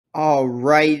All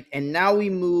right, and now we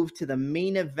move to the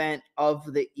main event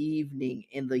of the evening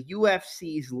in the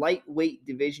UFC's lightweight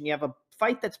division. You have a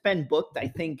fight that's been booked, I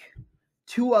think,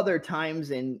 two other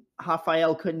times, and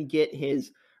Rafael couldn't get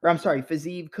his, or I'm sorry,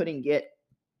 Fiziev couldn't get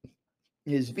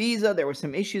his visa. There were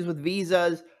some issues with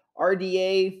visas.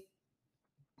 RDA,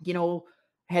 you know,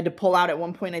 had to pull out at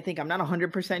one point, I think. I'm not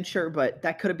 100% sure, but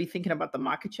that could be thinking about the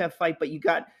Makachev fight. But you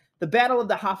got the battle of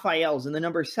the Rafaels and the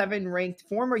number 7 ranked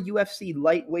former UFC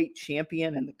lightweight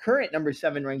champion and the current number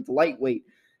 7 ranked lightweight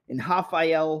in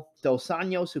Rafael Dos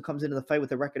Anjos, who comes into the fight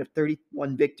with a record of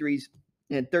 31 victories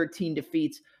and 13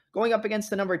 defeats, going up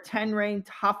against the number 10 ranked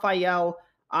Rafael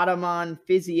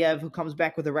Fiziev, who comes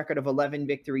back with a record of 11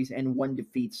 victories and 1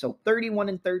 defeat. So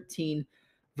 31-13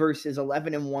 versus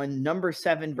 11-1, number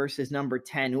 7 versus number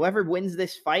 10. Whoever wins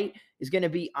this fight is going to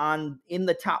be in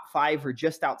the top 5 or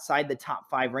just outside the top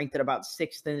 5, ranked at about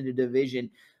 6th in the division.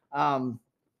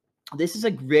 This is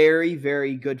a very,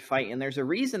 very good fight, and there's a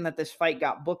reason that this fight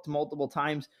got booked multiple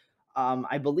times.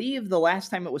 I believe the last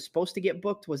time it was supposed to get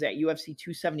booked was at UFC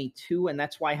 272, and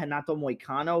that's why Renato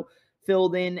Moicano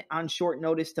filled in on short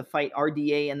notice to fight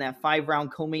RDA in that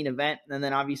 5-round co-main event. And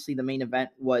then obviously the main event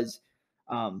was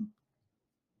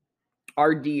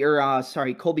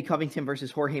Colby Covington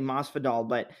versus Jorge Masvidal.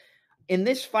 But in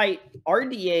this fight,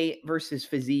 RDA versus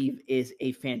Fiziev is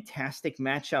a fantastic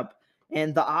matchup,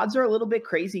 and the odds are a little bit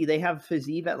crazy. They have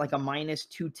Fiziev at like a minus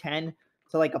 210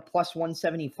 to like a plus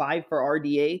 175 for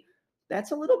RDA.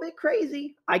 That's a little bit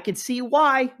crazy. I could see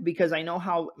why, because I know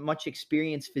how much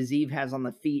experience Fiziev has on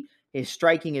the feet. His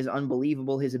striking is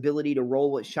unbelievable. His ability to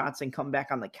roll with shots and come back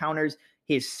on the counters,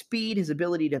 his speed, his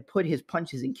ability to put his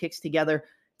punches and kicks together.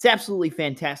 It's absolutely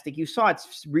fantastic. You saw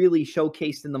it's really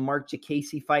showcased in the Mark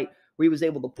Jacasey fight, where he was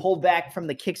able to pull back from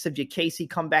the kicks of Jacasey,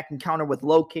 come back and counter with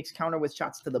low kicks, counter with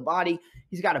shots to the body.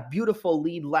 He's got a beautiful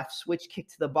lead left switch kick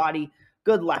to the body,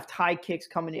 good left high kicks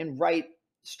coming in, right,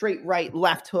 straight right,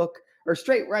 left hook, or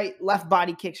straight right, left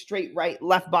body kick, straight right,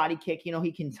 left body kick. You know,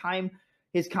 he can time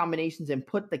his combinations and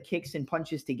put the kicks and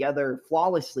punches together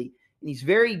flawlessly. And he's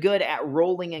very good at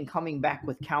rolling and coming back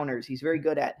with counters. He's very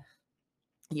good at,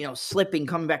 you know, slipping,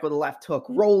 coming back with a left hook,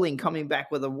 rolling, coming back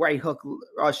with a right hook,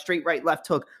 straight right, left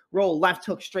hook, roll, left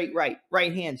hook, straight right,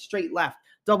 right hand, straight left,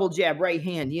 double jab, right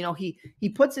hand. You know, he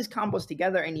puts his combos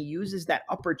together, and he uses that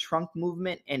upper trunk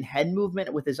movement and head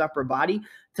movement with his upper body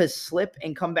to slip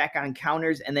and come back on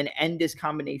counters and then end his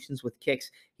combinations with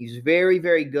kicks. He's very,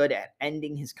 very good at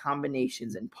ending his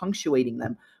combinations and punctuating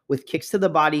them with kicks to the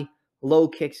body, low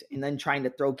kicks, and then trying to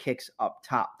throw kicks up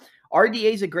top.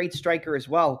 RDA is a great striker as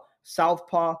well.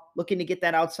 Southpaw, looking to get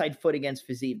that outside foot against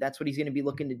Fiziev. That's what he's going to be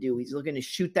looking to do. He's looking to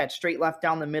shoot that straight left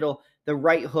down the middle, the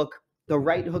right hook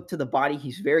to the body.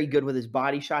 He's very good with his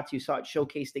body shots. You saw it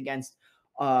showcased against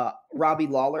Robbie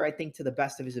Lawler, I think, to the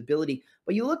best of his ability.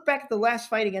 But you look back at the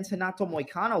last fight against Renato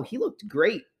Moicano, he looked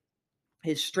great.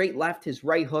 His straight left, his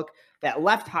right hook, that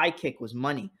left high kick was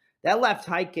money. That left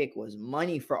high kick was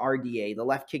money for RDA. The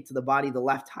left kick to the body, the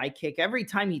left high kick. Every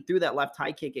time he threw that left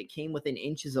high kick, it came within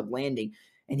inches of landing.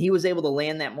 And he was able to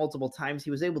land that multiple times.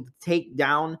 He was able to take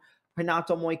down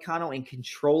Renato Moicano and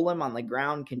control him on the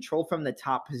ground, control from the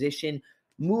top position,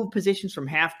 move positions from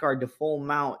half guard to full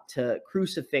mount to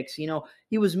crucifix. You know,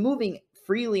 he was moving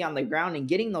freely on the ground and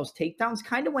getting those takedowns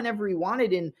kind of whenever he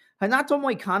wanted. And Renato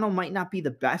Moicano might not be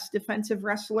the best defensive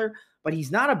wrestler, but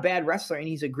he's not a bad wrestler, and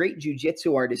he's a great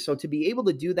jiu-jitsu artist. So to be able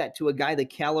to do that to a guy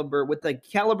with the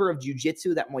caliber of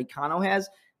jiu-jitsu that Moicano has,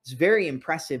 it's very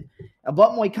impressive.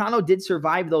 But Moicano did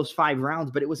survive those 5 rounds,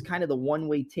 but it was kind of the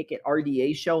one-way ticket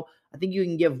RDA show. I think you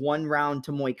can give 1 round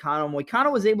to Moicano.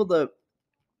 Moicano was able to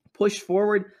push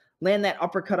forward, land that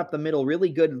uppercut up the middle, really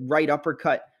good right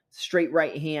uppercut, straight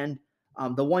right hand,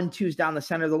 the 1-2s down the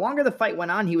center. The longer the fight went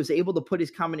on, he was able to put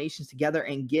his combinations together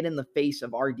and get in the face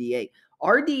of RDA.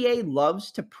 RDA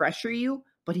loves to pressure you,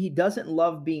 but he doesn't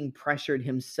love being pressured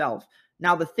himself.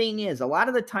 Now, the thing is, a lot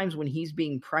of the times when he's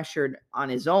being pressured on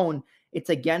his own, it's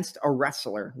against a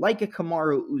wrestler like a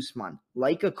Kamaru Usman,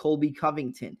 like a Colby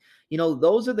Covington. You know,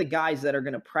 those are the guys that are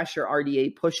going to pressure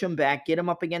RDA, push him back, get him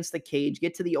up against the cage,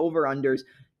 get to the over-unders,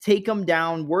 take him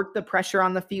down, work the pressure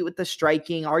on the feet with the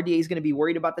striking. RDA is going to be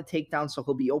worried about the takedown, so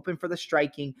he'll be open for the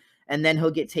striking, and then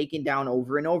he'll get taken down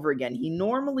over and over again. He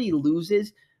normally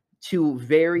loses to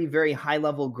very, very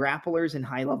high-level grapplers and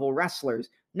high-level wrestlers.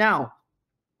 Now,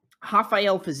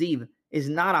 Rafael Fiziev is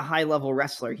not a high-level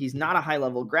wrestler. He's not a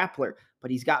high-level grappler, but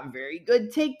he's got very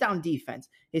good takedown defense.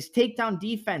 His takedown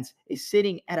defense is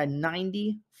sitting at a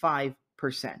 95%.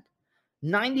 95%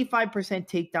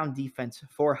 takedown defense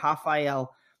for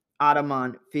Rafael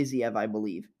Fiziev, I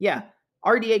believe. Yeah,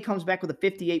 RDA comes back with a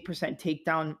 58%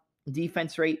 takedown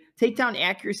defense rate. Takedown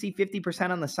accuracy, 50%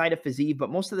 on the side of Fiziev,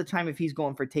 but most of the time if he's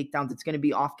going for takedowns, it's going to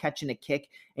be off catching a kick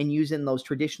and using those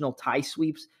traditional tie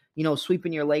sweeps,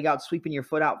 sweeping your leg out, sweeping your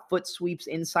foot out, foot sweeps,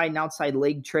 inside and outside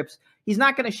leg trips. He's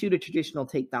not going to shoot a traditional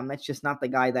takedown. That's just not the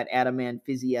guy that Adaman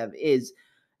Fiziev is.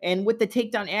 And with the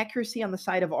takedown accuracy on the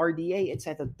side of RDA, it's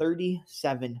at the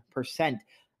 37%.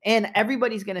 And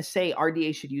everybody's going to say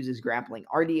RDA should use his grappling.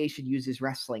 RDA should use his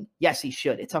wrestling. Yes, he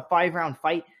should. It's a 5-round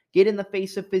fight. Get in the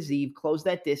face of Fiziev, close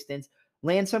that distance,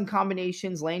 land some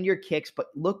combinations, land your kicks, but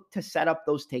look to set up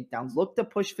those takedowns. Look to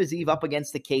push Fiziev up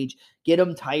against the cage, get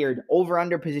him tired,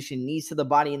 over-under position, knees to the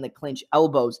body in the clinch,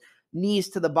 elbows, knees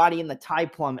to the body in the tie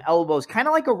plum, elbows, kind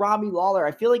of like a Robbie Lawler.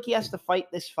 I feel like he has to fight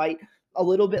this fight a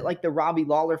little bit like the Robbie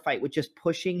Lawler fight with just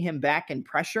pushing him back and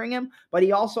pressuring him, but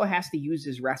he also has to use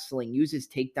his wrestling, use his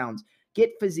takedowns,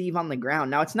 get Fiziev on the ground.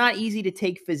 Now, it's not easy to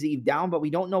take Fiziev down, but we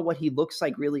don't know what he looks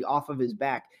like really off of his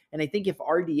back. And I think if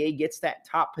RDA gets that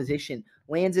top position,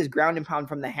 lands his ground and pound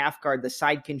from the half guard, the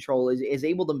side control, is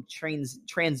able to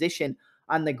transition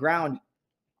on the ground,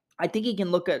 I think he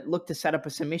can look to set up a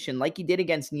submission like he did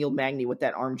against Neil Magny with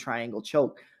that arm triangle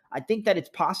choke. I think that it's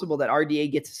possible that RDA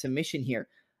gets a submission here.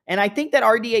 And I think that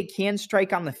RDA can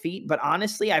strike on the feet, but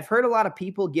honestly, I've heard a lot of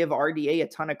people give RDA a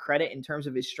ton of credit in terms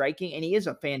of his striking, and he is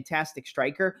a fantastic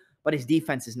striker, but his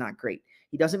defense is not great.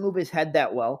 He doesn't move his head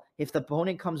that well. If the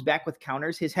opponent comes back with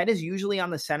counters, his head is usually on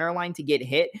the center line to get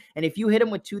hit, and if you hit him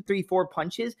with 2, 3, 4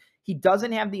 punches, he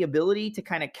doesn't have the ability to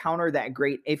kind of counter that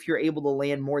great if you're able to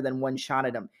land more than one shot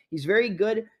at him. He's very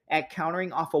good at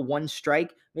countering off of one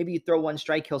strike. Maybe you throw one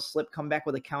strike, he'll slip, come back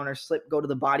with a counter, slip, go to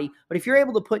the body. But if you're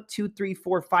able to put 2, 3,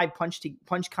 4, 5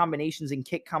 punch combinations and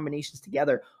kick combinations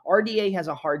together, RDA has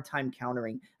a hard time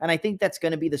countering. And I think that's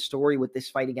going to be the story with this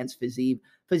fight against Fiziev.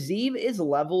 Fiziev is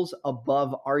levels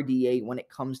above RDA when it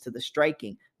comes to the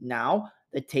striking. Now,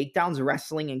 the takedowns,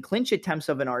 wrestling, and clinch attempts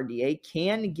of an RDA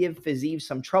can give Fiziev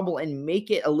some trouble and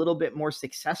make it a little bit more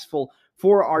successful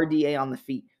for RDA on the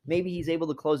feet. Maybe he's able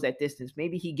to close that distance.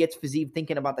 Maybe he gets Fiziev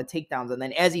thinking about the takedowns, and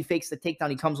then as he fakes the takedown,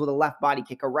 he comes with a left body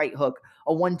kick, a right hook,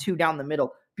 a 1-2 down the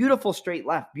middle. Beautiful straight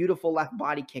left, beautiful left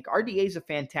body kick. RDA is a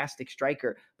fantastic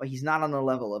striker, but he's not on the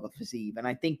level of a Fiziev. And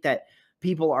I think that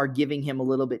people are giving him a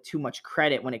little bit too much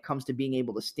credit when it comes to being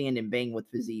able to stand and bang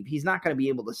with Fiziev. He's not going to be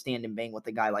able to stand and bang with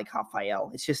a guy like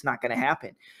Rafael. It's just not going to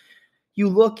happen. You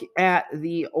look at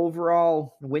the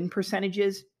overall win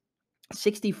percentages,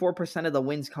 64% of the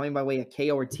wins coming by way of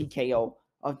KO or TKO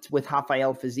with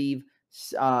Rafael Fiziev,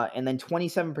 and then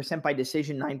 27% by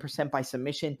decision, 9% by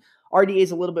submission. RDA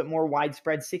is a little bit more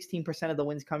widespread. 16% of the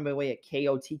wins coming by way of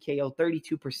KO, TKO,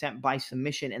 32% by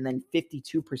submission, and then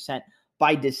 52%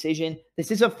 by decision.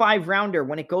 This is a 5-rounder.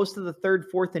 When it goes to the 3rd,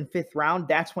 4th, and 5th round,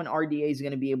 that's when RDA is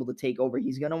going to be able to take over.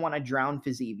 He's going to want to drown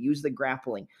Fiziev, use the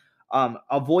grappling,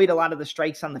 avoid a lot of the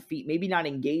strikes on the feet, maybe not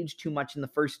engage too much in the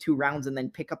first 2 rounds, and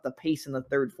then pick up the pace in the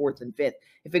 3rd, 4th, and 5th.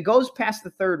 If it goes past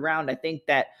the 3rd round, I think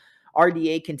that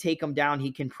RDA can take him down.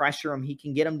 He can pressure him. He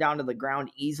can get him down to the ground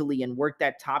easily and work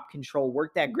that top control,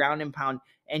 work that ground and pound,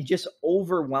 and just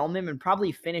overwhelm him and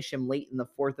probably finish him late in the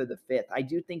 4th or the 5th. I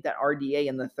do think that RDA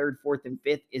in the 3rd, 4th, and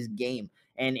 5th is game.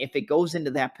 And if it goes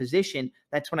into that position,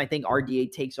 that's when I think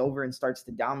RDA takes over and starts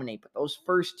to dominate. But those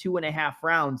first 2.5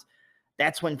 rounds,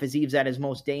 that's when Fiziev's at his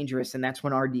most dangerous, and that's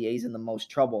when RDA is in the most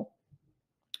trouble.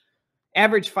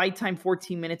 Average fight time,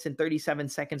 14 minutes and 37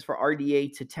 seconds for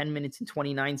RDA to 10 minutes and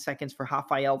 29 seconds for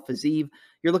Rafael Fiziev.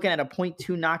 You're looking at a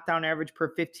 0.2 knockdown average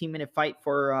per 15-minute fight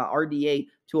for RDA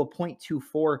to a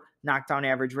 0.24 knockdown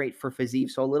average rate for Fiziev.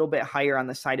 So a little bit higher on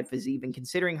the side of Fiziev. And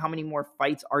considering how many more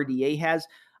fights RDA has,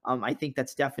 I think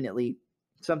that's definitely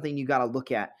something you got to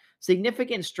look at.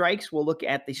 Significant strikes, we'll look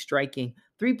at the striking.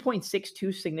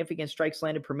 3.62 significant strikes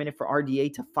landed per minute for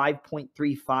RDA to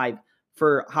 5.35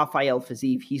 for Rafael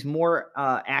Fiziev. He's more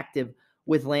active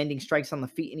with landing strikes on the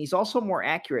feet, and he's also more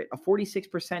accurate. A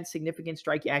 46% significant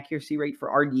strike accuracy rate for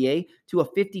RDA to a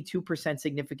 52%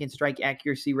 significant strike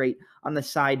accuracy rate on the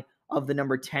side of the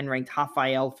number 10 ranked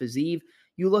Rafael Fiziev.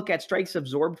 You look at strikes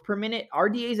absorbed per minute,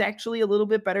 RDA is actually a little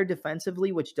bit better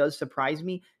defensively, which does surprise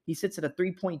me. He sits at a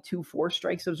 3.24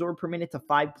 strikes absorbed per minute to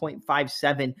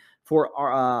 5.57 for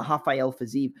Rafael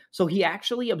Fiziev. So he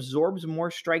actually absorbs more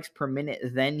strikes per minute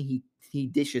than he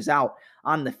dishes out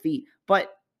on the feet.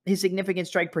 But his significant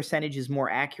strike percentage is more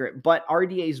accurate. But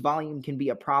RDA's volume can be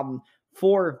a problem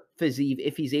for Fiziev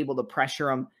if he's able to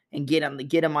pressure him and get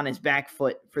him on his back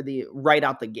foot for the right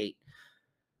out the gate.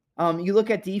 You look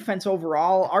at defense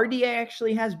overall, RDA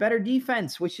actually has better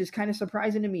defense, which is kind of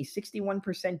surprising to me.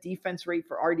 61% defense rate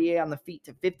for RDA on the feet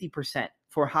to 50%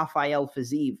 for Rafael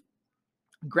Fiziev.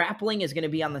 Grappling is going to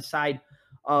be on the side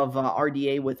of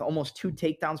RDA with almost 2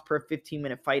 takedowns per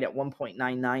 15-minute fight at 1.99.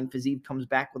 Fiziev comes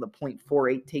back with a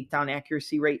 0.48 takedown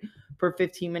accuracy rate per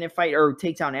 15-minute fight, or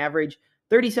takedown average.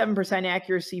 37%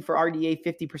 accuracy for RDA,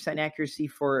 50% accuracy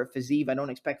for Fiziev. I don't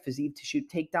expect Fiziev to shoot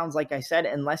takedowns, like I said,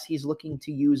 unless he's looking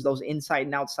to use those inside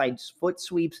and outside foot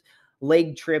sweeps,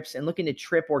 leg trips, and looking to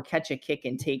trip or catch a kick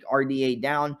and take RDA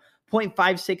down.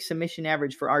 0.56 submission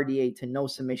average for RDA to no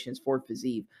submissions for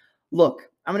Fiziev. Look,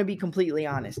 I'm going to be completely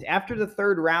honest. After the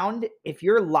third round, if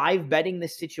you're live betting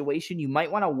this situation, you might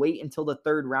want to wait until the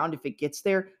third round if it gets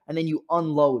there, and then you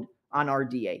unload on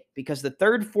RDA, because the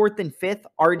third, fourth, and fifth,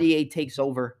 RDA takes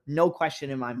over. No question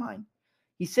in my mind.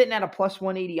 He's sitting at a plus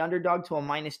 180 underdog to a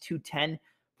minus 210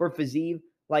 for Fiziev.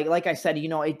 Like I said,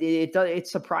 it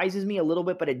surprises me a little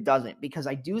bit, but it doesn't, because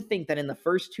I do think that in the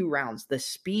first 2 rounds, the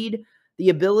speed, the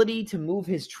ability to move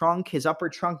his trunk, his upper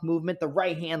trunk movement, the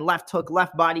right hand, left hook,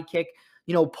 left body kick,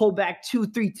 pull back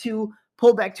 2-3-2,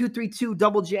 pull back 2-3-2,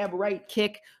 double jab, right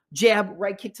kick, jab,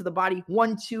 right kick to the body,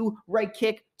 1-2, right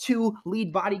kick, 2,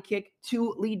 lead body kick,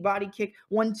 2, lead body kick,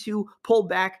 1-2, pull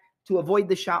back to avoid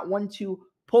the shot, 1-2,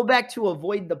 pull back to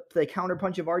avoid the counter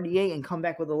punch of RDA and come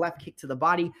back with a left kick to the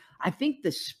body. I think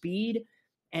the speed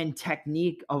and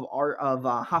technique of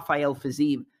Rafael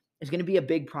Fiziev is going to be a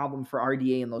big problem for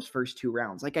RDA in those first 2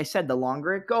 rounds. Like I said, the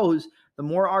longer it goes, the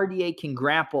more RDA can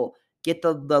grapple, get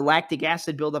the lactic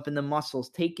acid buildup in the muscles,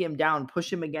 take him down,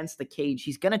 push him against the cage.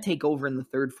 He's going to take over in the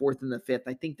third, fourth, and the fifth.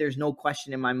 I think there's no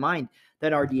question in my mind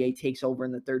that RDA takes over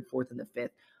in the third, fourth, and the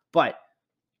fifth. But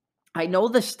I know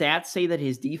the stats say that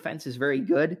his defense is very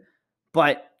good,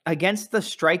 but against a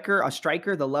striker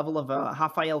the level of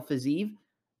Rafael Fiziev,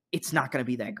 it's not going to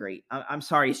be that great. I'm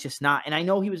sorry, it's just not. And I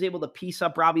know he was able to piece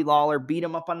up Robbie Lawler, beat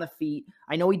him up on the feet.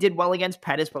 I know he did well against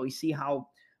Pettis, but we see how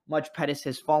much Pettis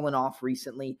has fallen off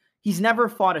recently. He's never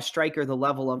fought a striker the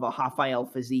level of a Rafael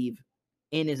Fiziev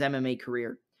in his MMA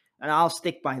career, and I'll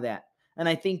stick by that. And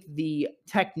I think the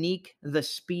technique, the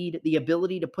speed, the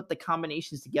ability to put the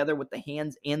combinations together with the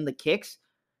hands and the kicks,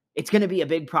 it's going to be a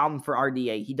big problem for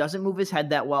RDA. He doesn't move his head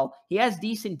that well. He has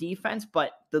decent defense,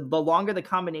 but the longer the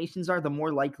combinations are, the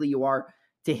more likely you are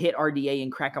to hit RDA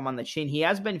and crack him on the chin. He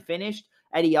has been finished.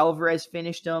 Eddie Alvarez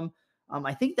finished him.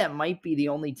 I think that might be the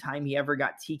only time he ever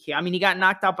got TK. I mean, he got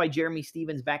knocked out by Jeremy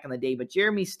Stevens back in the day, but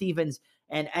Jeremy Stevens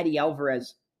and Eddie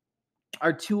Alvarez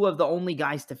are 2 of the only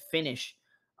guys to finish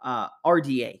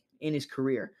RDA in his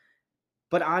career.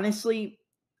 But honestly,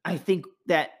 I think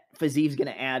that Fiziev's going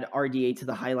to add RDA to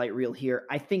the highlight reel here.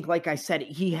 I think, like I said,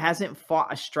 he hasn't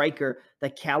fought a striker the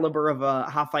caliber of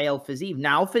Rafael Fiziev.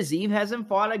 Now, Fiziev hasn't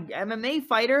fought an MMA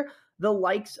fighter the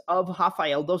likes of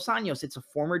Rafael Dos Anjos. It's a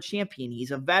former champion.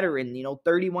 He's a veteran,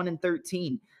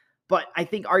 31-13. But I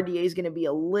think RDA is going to be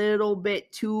a little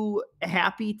bit too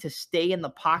happy to stay in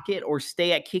the pocket or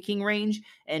stay at kicking range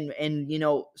and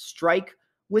strike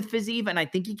with Fiziev, and I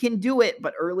think he can do it,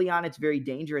 but early on it's very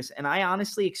dangerous. And I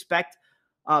honestly expect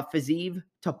Fiziev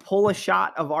to pull a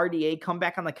shot of RDA, come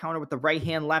back on the counter with the right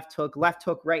hand, left hook,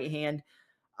 right hand,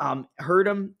 hurt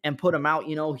him and put him out.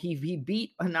 He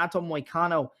beat Renato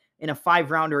Moicano in a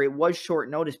 5-rounder. It was short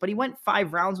notice, but he went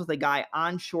 5 rounds with a guy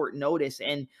on short notice.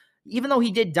 And even though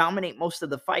he did dominate most of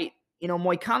the fight,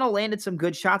 Moicano landed some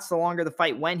good shots the longer the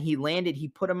fight went. He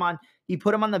put him on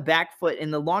the back foot,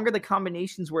 and the longer the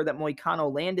combinations were that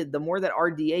Moicano landed, the more that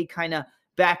RDA kind of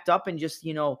backed up and just,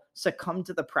 succumbed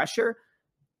to the pressure.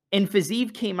 And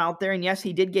Fiziev came out there, and yes,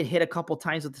 he did get hit a couple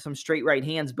times with some straight right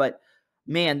hands, but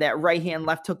man, that right hand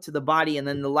left hook to the body and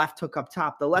then the left hook up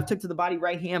top. The left hook to the body,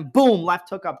 right hand, boom, left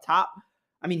hook up top.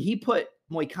 I mean, he put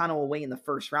Moicano away in the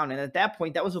first round, and at that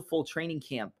point, that was a full training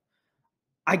camp.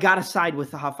 I got to side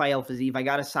with Rafael Fiziev. I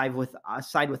got to side with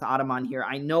Ataman here.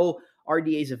 I know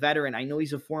RDA is a veteran. I know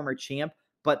he's a former champ,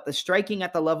 but the striking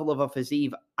at the level of a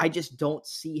Fiziev, I just don't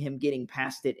see him getting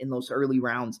past it in those early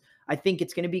rounds. I think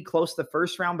it's going to be close the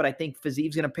first round, but I think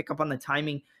Fiziev's going to pick up on the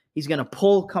timing. He's going to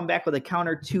pull, come back with a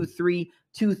counter, 2-3,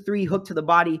 2-3, hook to the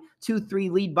body, 2-3,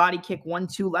 lead body kick,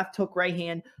 1-2, left hook, right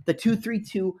hand, the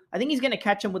 2-3-2. I think he's going to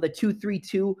catch him with a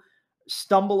 2-3-2.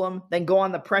 Stumble him, then go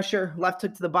on the pressure, left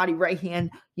hook to the body, right hand,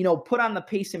 put on the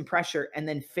pace and pressure, and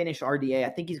then finish RDA. I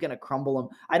think he's going to crumble him.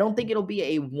 I don't think it'll be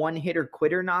a one-hitter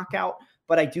quitter knockout,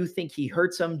 but I do think he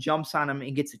hurts him, jumps on him,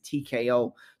 and gets a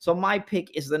TKO. So my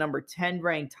pick is the number 10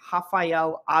 ranked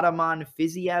Rafael Ataman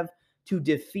Fiziev to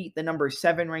defeat the number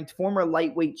 7 ranked former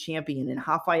lightweight champion in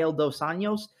Rafael Dos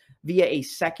Anjos via a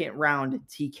second round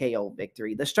TKO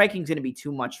victory. The striking is going to be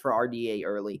too much for RDA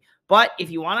early. But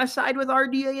if you want to side with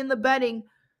RDA in the betting,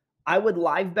 I would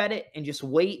live bet it and just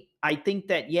wait. I think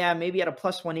that, maybe at a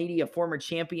plus 180, a former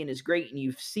champion is great. And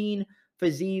you've seen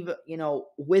Fiziev,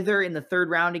 wither in the third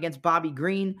round against Bobby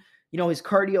Green. His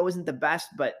cardio isn't the best,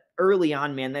 but early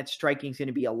on, man, that striking is going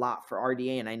to be a lot for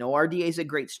RDA. And I know RDA is a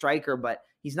great striker, but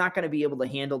he's not going to be able to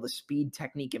handle the speed,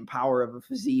 technique, and power of a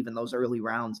Fiziev in those early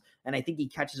rounds. And I think he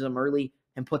catches him early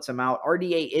and puts him out.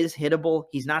 RDA is hittable.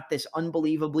 He's not this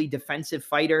unbelievably defensive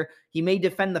fighter. He may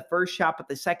defend the first shot, but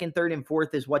the second, third, and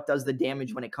fourth is what does the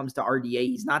damage when it comes to RDA.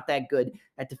 He's not that good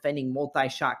at defending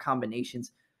multi-shot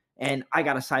combinations. And I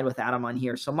got to side with Adam on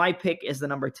here. So my pick is the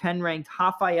number 10 ranked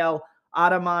Rafael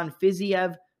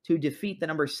Fiziev to defeat the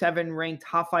number 7 ranked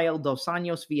Rafael Dos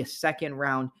Anjos via second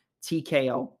round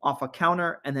TKO off a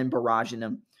counter and then barraging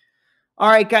him. All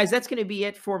right, guys, that's going to be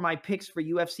it for my picks for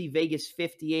UFC Vegas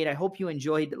 58. I hope you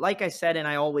enjoyed. Like I said, and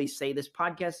I always say, this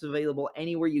podcast is available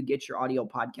anywhere you get your audio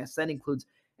podcasts. That includes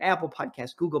Apple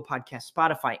Podcasts, Google Podcasts,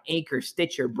 Spotify, Anchor,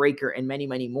 Stitcher, Breaker, and many,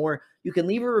 many more. You can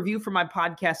leave a review for my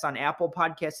podcast on Apple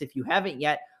Podcasts. If you haven't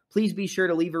yet, please be sure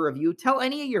to leave a review. Tell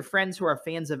any of your friends who are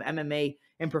fans of MMA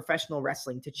and professional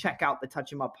wrestling to check out the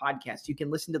Touch 'Em Up podcast. You can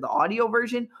listen to the audio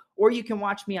version, or you can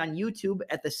watch me on YouTube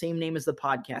at the same name as the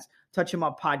podcast, Touch 'Em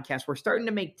Up podcast. We're starting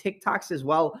to make TikToks as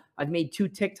well. I've made 2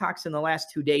 TikToks in the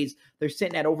last 2 days. They're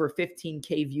sitting at over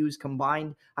 15K views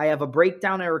combined. I have a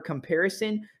breakdown or a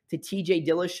comparison to TJ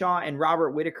Dillashaw and Robert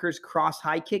Whittaker's cross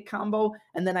high kick combo.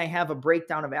 And then I have a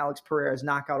breakdown of Alex Pereira's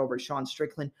knockout over Sean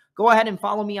Strickland. Go ahead and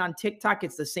follow me on TikTok.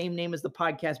 It's the same name as the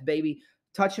podcast, baby.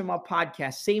 Touch 'Em Up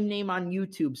podcast. Same name on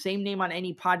YouTube. Same name on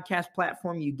any podcast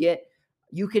platform you get.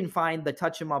 You can find the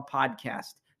Touch 'Em Up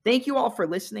podcast. Thank you all for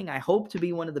listening. I hope to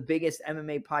be one of the biggest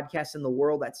MMA podcasts in the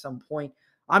world at some point.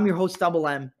 I'm your host, Double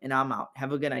M, and I'm out.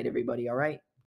 Have a good night, everybody. All right?